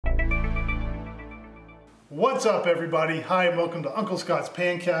What's up, everybody? Hi, and welcome to Uncle Scott's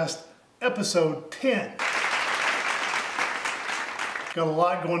Pancast, episode 10. Got a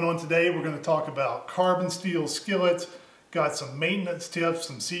lot going on today. We're going to talk about carbon steel skillets, got some maintenance tips,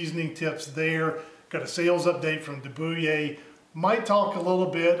 some seasoning tips there, got a sales update from Debouillet, might talk a little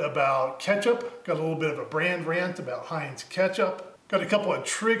bit about ketchup, got a little bit of a brand rant about Heinz ketchup, got a couple of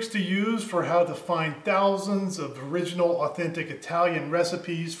tricks to use for how to find thousands of original, authentic Italian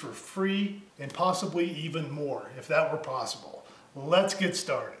recipes for free, and possibly even more, if that were possible. Let's get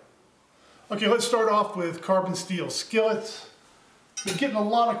started. Okay, let's start off with carbon steel skillets. Been getting a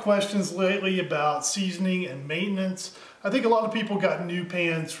lot of questions lately about seasoning and maintenance. I think a lot of people got new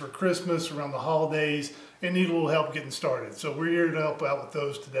pans for Christmas, around the holidays, and need a little help getting started. So we're here to help out with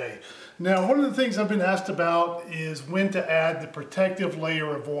those today. Now, one of the things I've been asked about is when to add the protective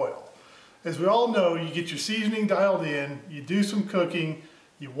layer of oil. As we all know, you get your seasoning dialed in, you do some cooking,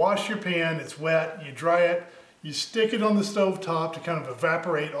 you wash your pan, it's wet, you dry it, you stick it on the stove top to kind of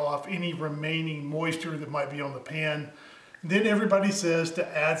evaporate off any remaining moisture that might be on the pan. Then everybody says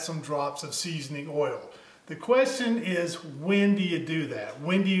to add some drops of seasoning oil. The question is, when do you do that?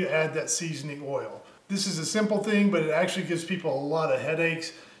 When do you add that seasoning oil? This is a simple thing, but it actually gives people a lot of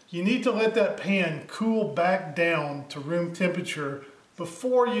headaches. You need to let that pan cool back down to room temperature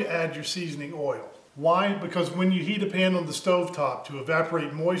before you add your seasoning oil. Why? Because when you heat a pan on the stove top to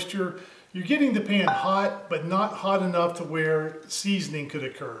evaporate moisture, you're getting the pan hot, but not hot enough to where seasoning could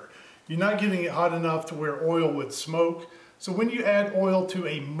occur. You're not getting it hot enough to where oil would smoke. So when you add oil to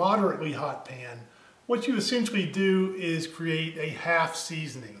a moderately hot pan, what you essentially do is create a half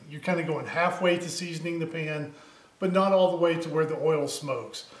seasoning. You're kind of going halfway to seasoning the pan, but not all the way to where the oil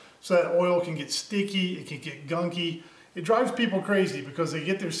smokes. So that oil can get sticky, it can get gunky. It drives people crazy because they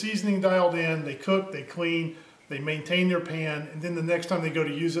get their seasoning dialed in, they cook, they clean, they maintain their pan, and then the next time they go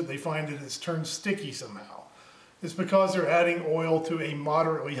to use it, they find that it's turned sticky somehow. It's because they're adding oil to a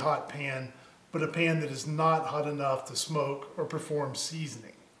moderately hot pan, but a pan that is not hot enough to smoke or perform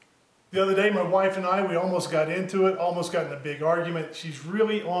seasoning. The other day, my wife and I, we almost got into it, almost got in a big argument. She's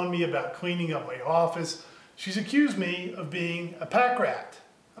really on me about cleaning up my office. She's accused me of being a packrat.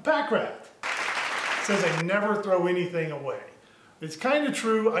 A packrat. Says I never throw anything away. It's kind of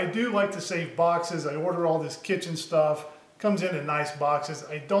true. I do like to save boxes. I order all this kitchen stuff. Comes in nice boxes.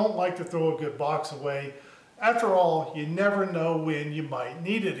 I don't like to throw a good box away. After all, you never know when you might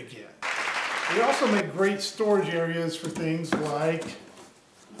need it again. We also make great storage areas for things like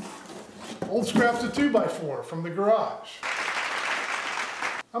old scraps of 2x4 from the garage.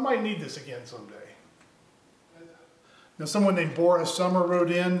 I might need this again someday. Now, someone named Boris Summer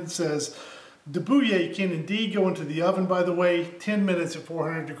wrote in and says, Debouillet can indeed go into the oven, by the way, 10 minutes at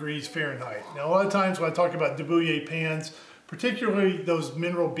 400 degrees Fahrenheit. Now, a lot of times when I talk about Debouillet pans, particularly those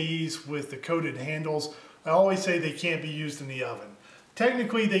mineral Bs with the coated handles, I always say they can't be used in the oven.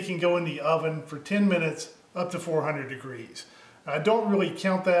 Technically, they can go in the oven for 10 minutes up to 400 degrees. I don't really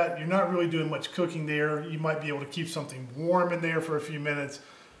count that. You're not really doing much cooking there. You might be able to keep something warm in there for a few minutes,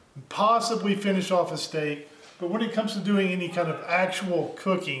 possibly finish off a steak. But when it comes to doing any kind of actual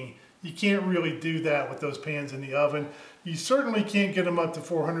cooking, you can't really do that with those pans in the oven. You certainly can't get them up to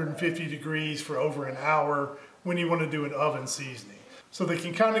 450 degrees for over an hour when you want to do an oven seasoning. So they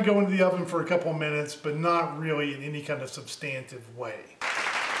can kind of go into the oven for a couple minutes, but not really in any kind of substantive way.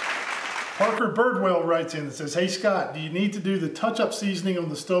 Parker Birdwell writes in and says, hey Scott, do you need to do the touch-up seasoning on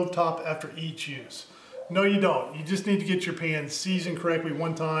the stovetop after each use? No, you don't. You just need to get your pan seasoned correctly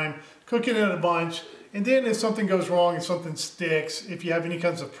one time, cook it in a bunch, and then if something goes wrong, if something sticks, if you have any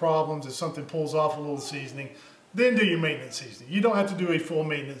kinds of problems, if something pulls off a little seasoning, then do your maintenance seasoning. You don't have to do a full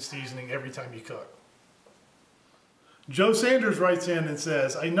maintenance seasoning every time you cook. Joe Sanders writes in and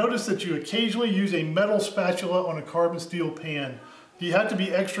says, I noticed that you occasionally use a metal spatula on a carbon steel pan. Do you have to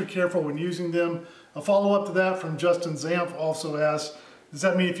be extra careful when using them? A follow-up to that from Justin Zampf also asks, does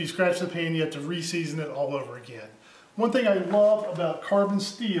that mean if you scratch the pan you have to re-season it all over again? One thing I love about carbon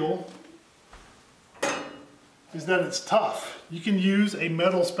steel is that it's tough. You can use a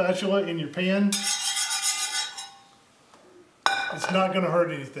metal spatula in your pan. It's not going to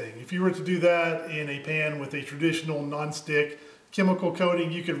hurt anything. If you were to do that in a pan with a traditional non-stick chemical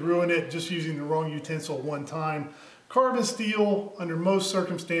coating, you could ruin it just using the wrong utensil one time. Carbon steel, under most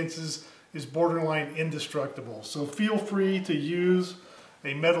circumstances, is borderline indestructible. So feel free to use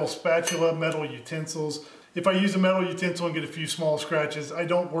a metal spatula, metal utensils. If I use a metal utensil and get a few small scratches, I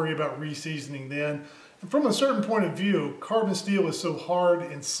don't worry about re-seasoning then. And from a certain point of view, carbon steel is so hard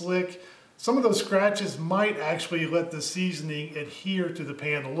and slick, some of those scratches might actually let the seasoning adhere to the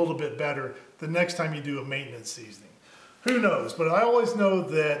pan a little bit better the next time you do a maintenance seasoning. Who knows? But I always know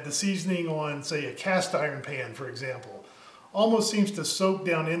that the seasoning on, say, a cast iron pan, for example, almost seems to soak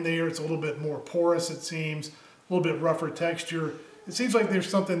down in there. It's a little bit more porous, it seems, a little bit rougher texture. It seems like there's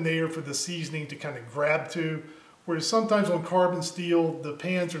something there for the seasoning to kind of grab to, whereas sometimes on carbon steel, the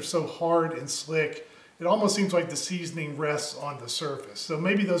pans are so hard and slick, it almost seems like the seasoning rests on the surface. So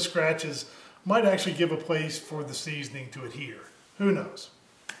maybe those scratches might actually give a place for the seasoning to adhere. Who knows?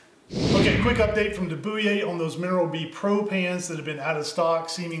 Okay, quick update from Debouille on those Mineral B Pro pans that have been out of stock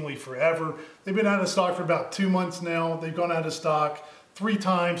seemingly forever. They've been out of stock for about 2 months now. They've gone out of stock 3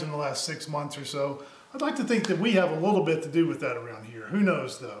 times in the last 6 months or so. I'd like to think that we have a little bit to do with that around here. Who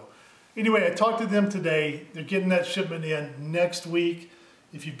knows though? Anyway, I talked to them today. They're getting that shipment in next week.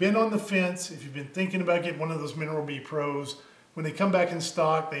 If you've been on the fence, if you've been thinking about getting one of those Mineral B Pros, when they come back in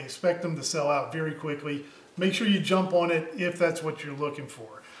stock, they expect them to sell out very quickly. Make sure you jump on it if that's what you're looking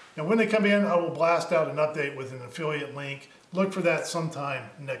for. Now when they come in, I will blast out an update with an affiliate link. Look for that sometime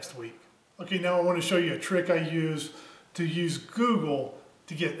next week. Okay, now I want to show you a trick I use to use Google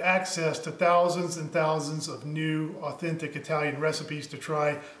to get access to thousands and thousands of new authentic Italian recipes to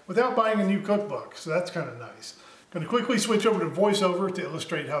try without buying a new cookbook. So that's kind of nice. I'm going to quickly switch over to VoiceOver to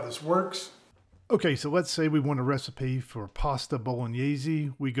illustrate how this works. Okay, so let's say we want a recipe for pasta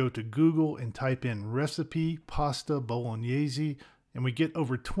bolognese. We go to Google and type in recipe pasta bolognese, and we get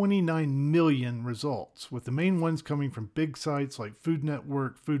over 29 million results, with the main ones coming from big sites like Food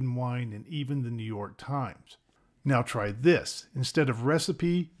Network, Food and Wine, and even the New York Times. Now try this. Instead of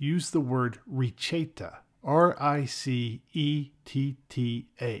recipe, use the word ricetta, R-I-C-E-T-T-A,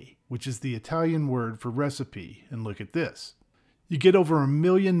 which is the Italian word for recipe, and look at this. You get over 1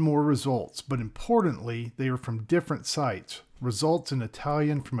 million more results, but importantly, they are from different sites. Results in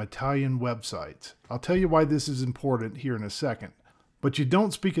Italian from Italian websites. I'll tell you why this is important here in a second. But you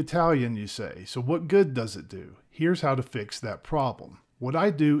don't speak Italian, you say, so what good does it do? Here's how to fix that problem. What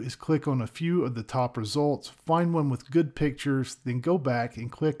I do is click on a few of the top results, find one with good pictures, then go back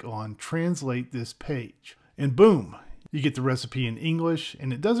and click on Translate this page. And boom, you get the recipe in English,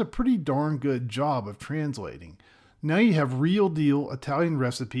 and it does a pretty darn good job of translating. Now you have real deal Italian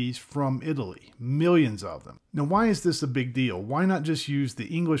recipes from Italy, millions of them. Now why is this a big deal? Why not just use the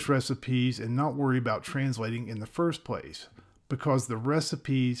English recipes and not worry about translating in the first place? Because the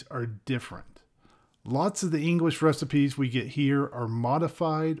recipes are different. Lots of the English recipes we get here are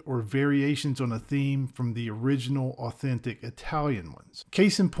modified or variations on a theme from the original authentic Italian ones.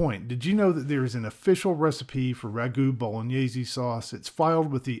 Case in point, did you know that there is an official recipe for ragu bolognese sauce? It's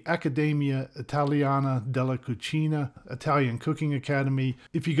filed with the Accademia Italiana della Cucina, Italian Cooking Academy.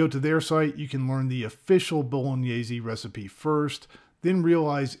 If you go to their site, you can learn the official bolognese recipe first, then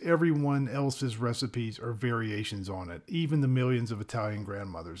realize everyone else's recipes are variations on it, even the millions of Italian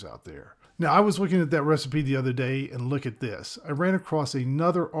grandmothers out there. Now, I was looking at that recipe the other day, and look at this. I ran across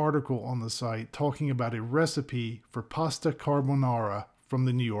another article on the site talking about a recipe for pasta carbonara from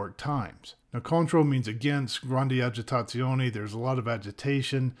the New York Times. Now, contro means against, grande agitazione, there's a lot of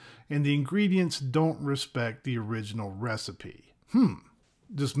agitation, and the ingredients don't respect the original recipe.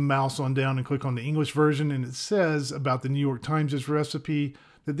 Just mouse on down and click on the English version, and it says about the New York Times' recipe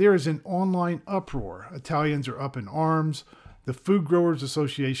that there is an online uproar. Italians are up in arms. The Food Growers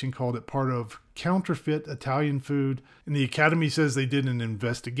Association called it part of counterfeit Italian food, and the Academy says they did an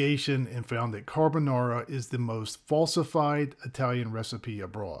investigation and found that carbonara is the most falsified Italian recipe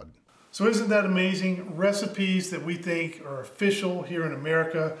abroad. So isn't that amazing? Recipes that we think are official here in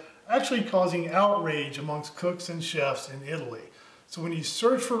America actually causing outrage amongst cooks and chefs in Italy. So when you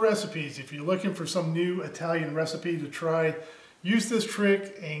search for recipes, if you're looking for some new Italian recipe to try, use this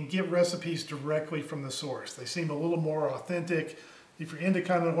trick and get recipes directly from the source. They seem a little more authentic. If you're into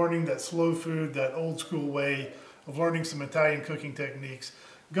kind of learning that slow food, that old school way of learning some Italian cooking techniques,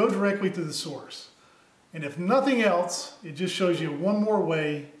 go directly to the source. And if nothing else, it just shows you one more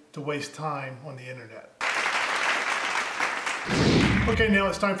way to waste time on the internet. Okay, now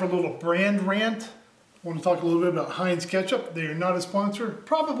it's time for a little brand rant. I want to talk a little bit about Heinz ketchup. They are not a sponsor,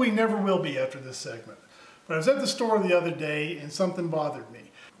 probably never will be after this segment. But I was at the store the other day and something bothered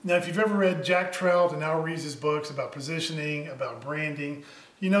me. Now, if you've ever read Jack Trout and Al Reese's books about positioning, about branding,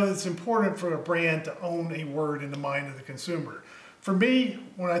 you know that it's important for a brand to own a word in the mind of the consumer. For me,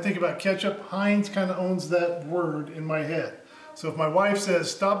 when I think about ketchup, Heinz kind of owns that word in my head. So if my wife says,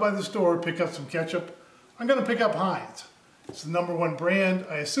 stop by the store, pick up some ketchup, I'm going to pick up Heinz. It's the #1 brand.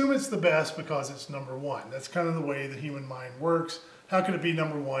 I assume it's the best because it's #1. That's kind of the way the human mind works. How could it be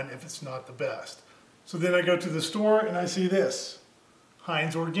 #1 if it's not the best? So then I go to the store and I see this,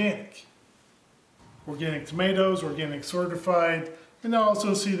 Heinz Organic. Organic tomatoes, organic certified, and I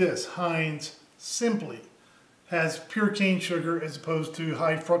also see this, Heinz Simply. has pure cane sugar as opposed to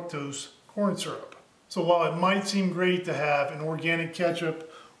high fructose corn syrup. So while it might seem great to have an organic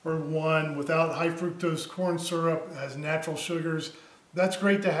ketchup or one without high fructose corn syrup that has natural sugars, that's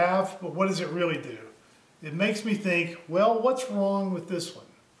great to have, but what does it really do? It makes me think, well, what's wrong with this one?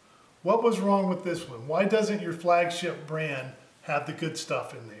 What was wrong with this one? Why doesn't your flagship brand have the good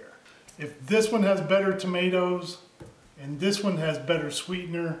stuff in there? If this one has better tomatoes and this one has better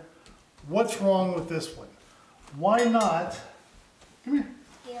sweetener, what's wrong with this one? Why not, come here.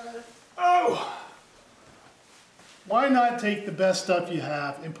 Oh! Why not take the best stuff you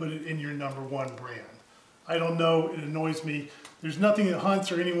have and put it in your #1 brand? I don't know, it annoys me. There's nothing that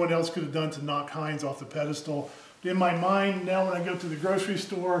Heinz or anyone else could have done to knock Heinz off the pedestal. But in my mind, now when I go to the grocery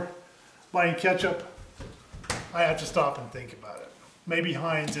store buying ketchup, I have to stop and think about it. Maybe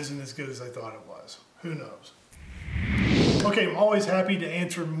Heinz isn't as good as I thought it was. Who knows? Okay, I'm always happy to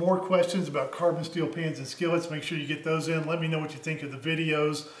answer more questions about carbon steel pans and skillets. Make sure you get those in. Let me know what you think of the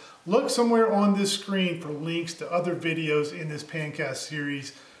videos. Look somewhere on this screen for links to other videos in this Pancast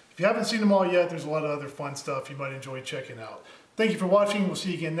series. If you haven't seen them all yet, there's a lot of other fun stuff you might enjoy checking out. Thank you for watching. We'll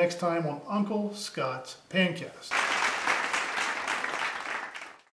see you again next time on Uncle Scott's Pancast.